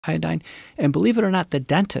iodine. And believe it or not, the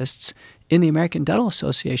dentists in the American Dental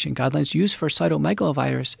Association guidelines use for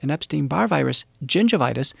cytomegalovirus and Epstein-Barr virus,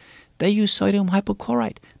 gingivitis, they use sodium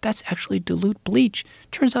hypochlorite. That's actually dilute bleach.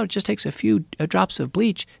 Turns out it just takes a few drops of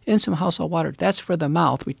bleach in some household water. That's for the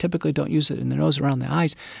mouth. We typically don't use it in the nose, around the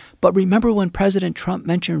eyes. But remember when President Trump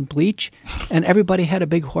mentioned bleach and everybody had a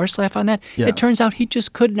big horse laugh on that? Yes. It turns out he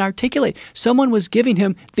just couldn't articulate. Someone was giving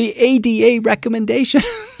him the ADA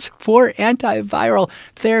recommendations for antiviral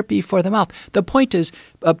therapy for the mouth. The point is,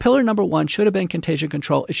 pillar number one should have been contagion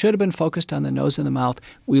control. It should have been focused on the nose and the mouth.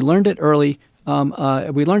 We learned it early.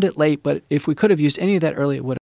 We learned it late, but if we could have used any of that early, it would have.